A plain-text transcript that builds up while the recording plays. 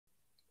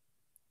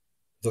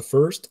The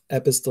first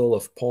epistle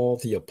of Paul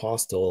the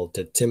Apostle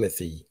to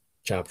Timothy,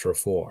 chapter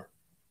 4.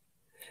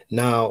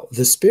 Now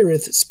the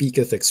Spirit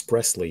speaketh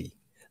expressly,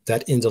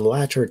 that in the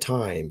latter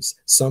times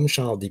some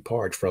shall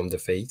depart from the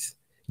faith,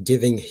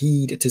 giving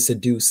heed to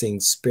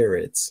seducing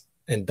spirits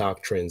and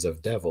doctrines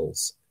of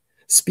devils,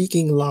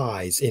 speaking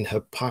lies in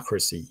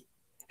hypocrisy,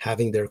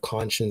 having their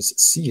conscience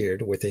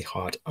seared with a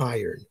hot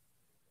iron,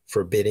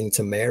 forbidding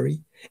to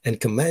marry, and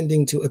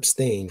commanding to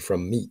abstain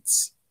from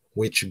meats,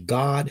 which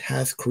God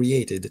hath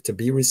created to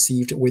be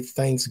received with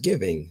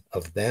thanksgiving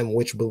of them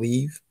which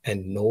believe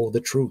and know the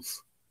truth.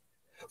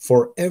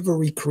 For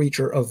every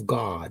creature of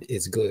God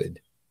is good,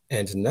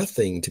 and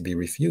nothing to be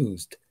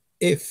refused,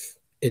 if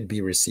it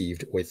be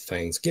received with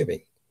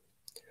thanksgiving.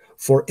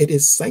 For it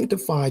is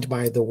sanctified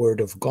by the word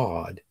of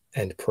God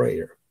and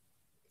prayer.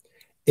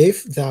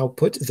 If thou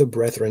put the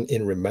brethren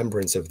in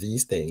remembrance of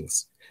these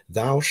things,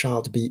 thou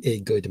shalt be a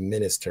good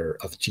minister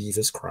of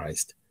Jesus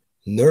Christ,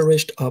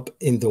 nourished up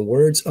in the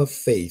words of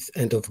faith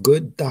and of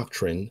good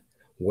doctrine,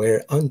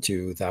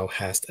 whereunto thou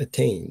hast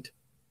attained.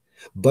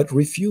 But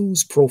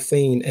refuse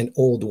profane and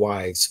old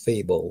wives'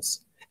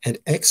 fables, and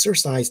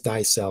exercise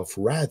thyself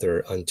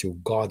rather unto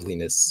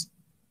godliness.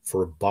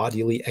 For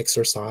bodily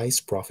exercise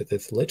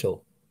profiteth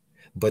little,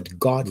 but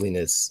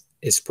godliness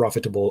is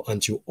profitable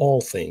unto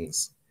all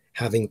things,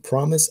 having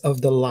promise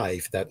of the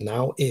life that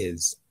now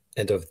is,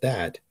 and of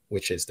that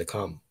which is to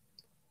come.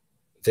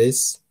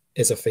 This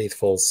is a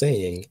faithful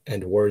saying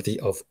and worthy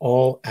of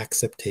all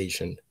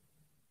acceptation.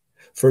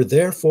 For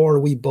therefore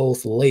we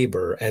both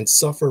labor and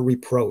suffer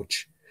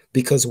reproach,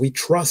 because we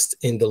trust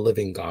in the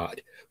living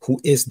God, who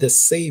is the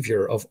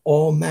Savior of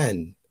all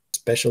men,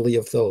 especially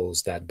of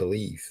those that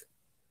believe.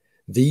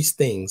 These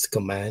things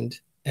command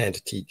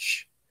and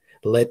teach.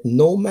 Let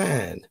no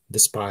man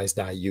despise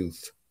thy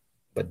youth,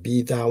 but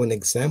be thou an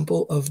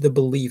example of the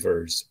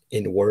believers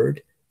in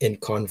word, in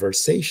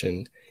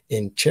conversation,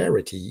 in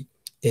charity,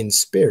 in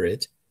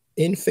spirit,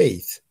 in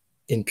faith,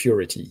 in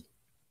purity.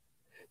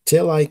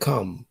 Till I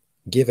come,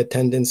 give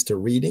attendance to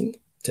reading,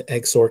 to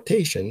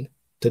exhortation,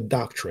 to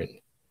doctrine.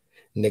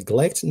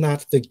 Neglect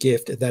not the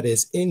gift that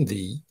is in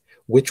thee,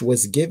 which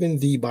was given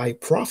thee by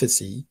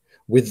prophecy,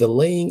 with the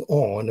laying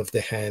on of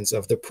the hands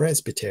of the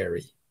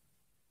presbytery.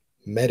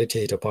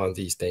 Meditate upon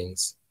these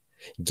things.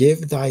 Give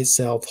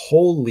thyself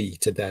wholly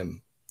to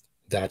them,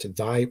 that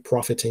thy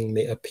profiting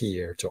may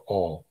appear to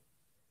all.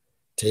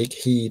 Take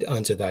heed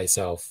unto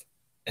thyself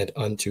and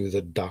unto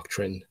the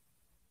doctrine.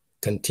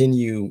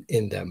 Continue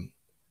in them.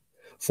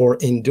 For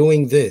in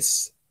doing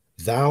this,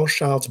 thou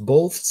shalt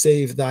both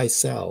save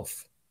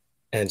thyself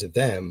and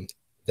them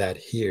that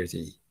hear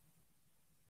thee.